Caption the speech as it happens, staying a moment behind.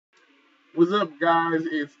What's up, guys?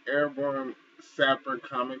 It's Airborne Sapper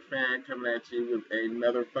Comic Fan coming at you with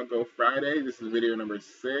another Funko Friday. This is video number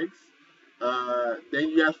 6. Thank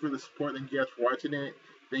you guys for the support. Thank you guys for watching it.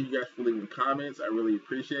 Thank you guys for leaving comments. I really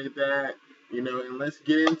appreciate that. And let's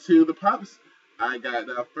get into the pops. I got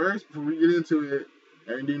now first before we get into it.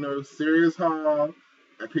 I didn't do no serious haul.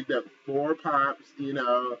 I picked up 4 pops.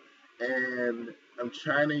 And I'm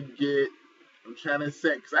trying to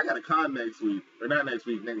set because I got a con next week, or not next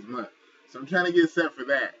week, next month. So I'm trying to get set for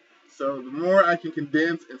that. So the more I can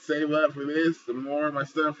condense and save up for this, the more my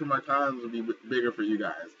stuff for my cons will be bigger for you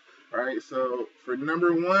guys. All right. So for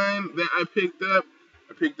number 1 that I picked up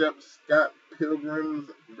Scott Pilgrim's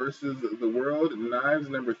versus the World Knives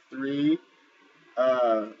number 3,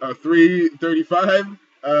 335.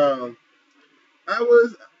 I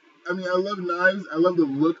was, I love knives. I love the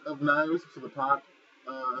look of knives for the pop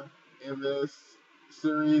uh, in this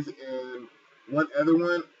series. And one other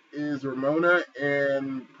one is Ramona,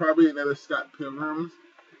 and probably another Scott Pilgrims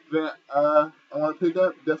that I want to pick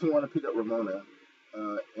up. Definitely want to pick up Ramona,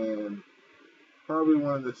 and probably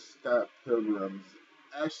one of the Scott Pilgrims.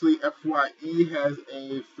 Actually, FYE has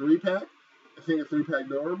a 3-pack. I think a 3-pack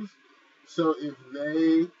Dorbs. So if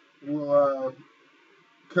they will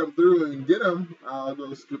come through and get them, I'll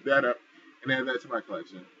go scoop that up and add that to my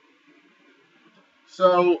collection.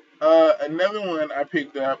 So another one I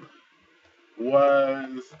picked up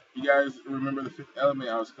was, you guys remember the Fifth Element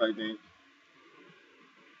I was collecting?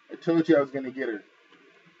 I told you I was gonna get her.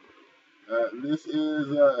 This is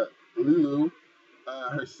Lulu,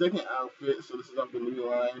 her second outfit. So this is off the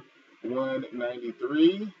Lulu line,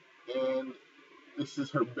 193, and this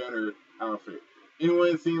is her better outfit.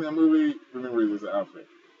 Anyone seen that movie remembers this outfit.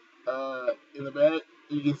 In the back,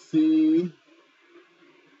 you can see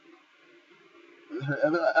her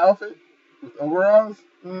other outfit with overalls.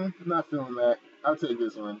 Not feeling that. I'll take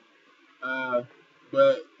this one.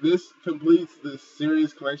 But this completes the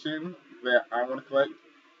series collection that I want to collect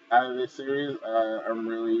out of this series. I'm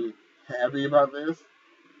really happy about this.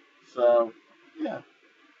 So, yeah.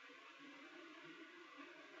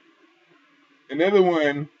 Another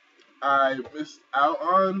one I missed out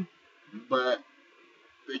on, but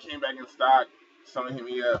they came back in stock. Someone hit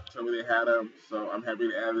me up, told me they had them, so I'm happy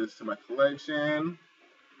to add this to my collection.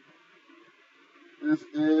 This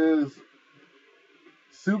is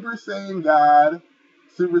Super Saiyan God,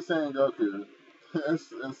 Super Saiyan Goku.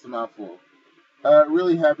 That's a mouthful.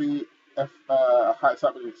 Really happy, Hot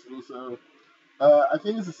Topic exclusive. I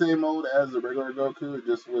think it's the same mold as the regular Goku,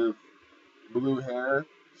 just with blue hair.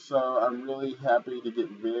 So I'm really happy to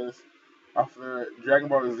get this off the Dragon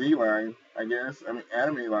Ball Z line, I guess.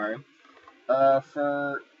 Anime line.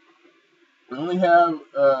 For we only have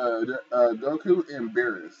Goku and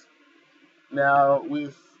Beerus. Now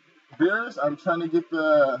with Beerus, I'm trying to get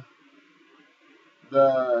the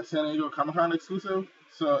San Diego Comic Con exclusive.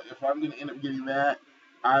 So if I'm gonna end up getting that,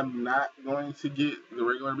 I'm not going to get the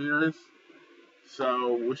regular Beerus.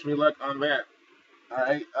 So wish me luck on that. All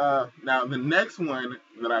right. Now the next one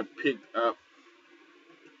that I picked up,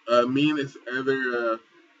 me and this other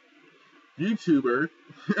YouTuber,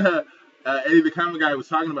 Eddie the Comic Guy was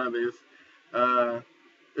talking about this.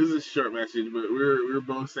 This is a short message, but we were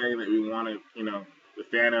both saying that we wanted, the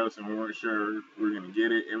Thanos, and we weren't sure we were gonna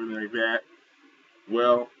get it, everything like that.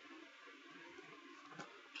 Well,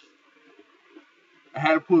 I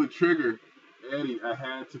had to pull the trigger, Eddie. I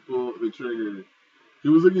had to pull the trigger. He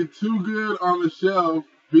was looking too good on the shelf,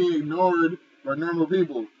 being ignored by normal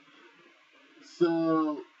people.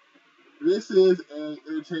 So this is an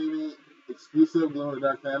entertainment exclusive glow in the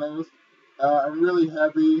dark Thanos. I'm really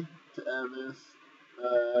happy to add this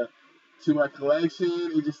to my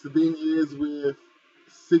collection. It just, the thing is with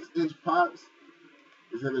 6-inch pops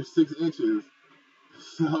is that they're 6 inches.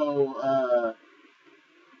 So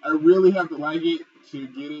I really have to like it to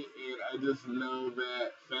get it, and I just know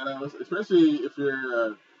that Thanos, especially if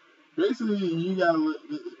you're basically you gotta look.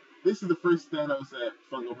 This is the first Thanos that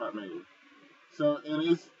Funko Pop made. So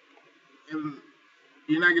and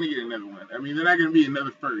you're not gonna get another one. They're not gonna be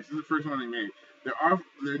another first. This is the first one they made.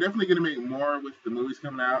 They're definitely gonna make more with the movies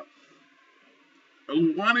coming out. I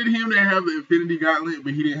wanted him to have the Infinity Gauntlet,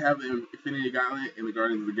 but he didn't have the Infinity Gauntlet in the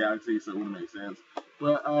Guardians of the Galaxy, so it wouldn't make sense.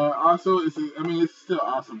 But also, it's still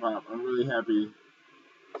awesome pop. I'm really happy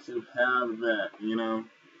to have that.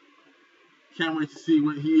 Can't wait to see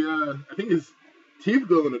what he, I think his teeth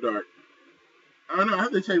glow in the dark. I don't know, I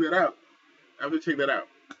have to check that out.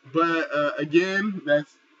 But again,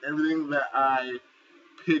 that's everything that I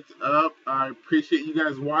picked up. I appreciate you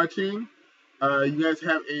guys watching. You guys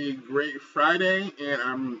have a great Friday, and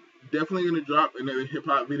I'm definitely going to drop another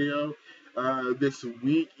hip-hop video. this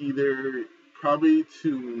week, either probably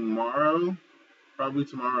tomorrow. Probably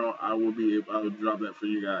tomorrow I'll drop that for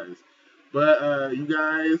you guys. But you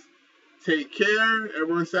guys take care.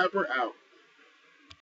 Everyone Sapper out.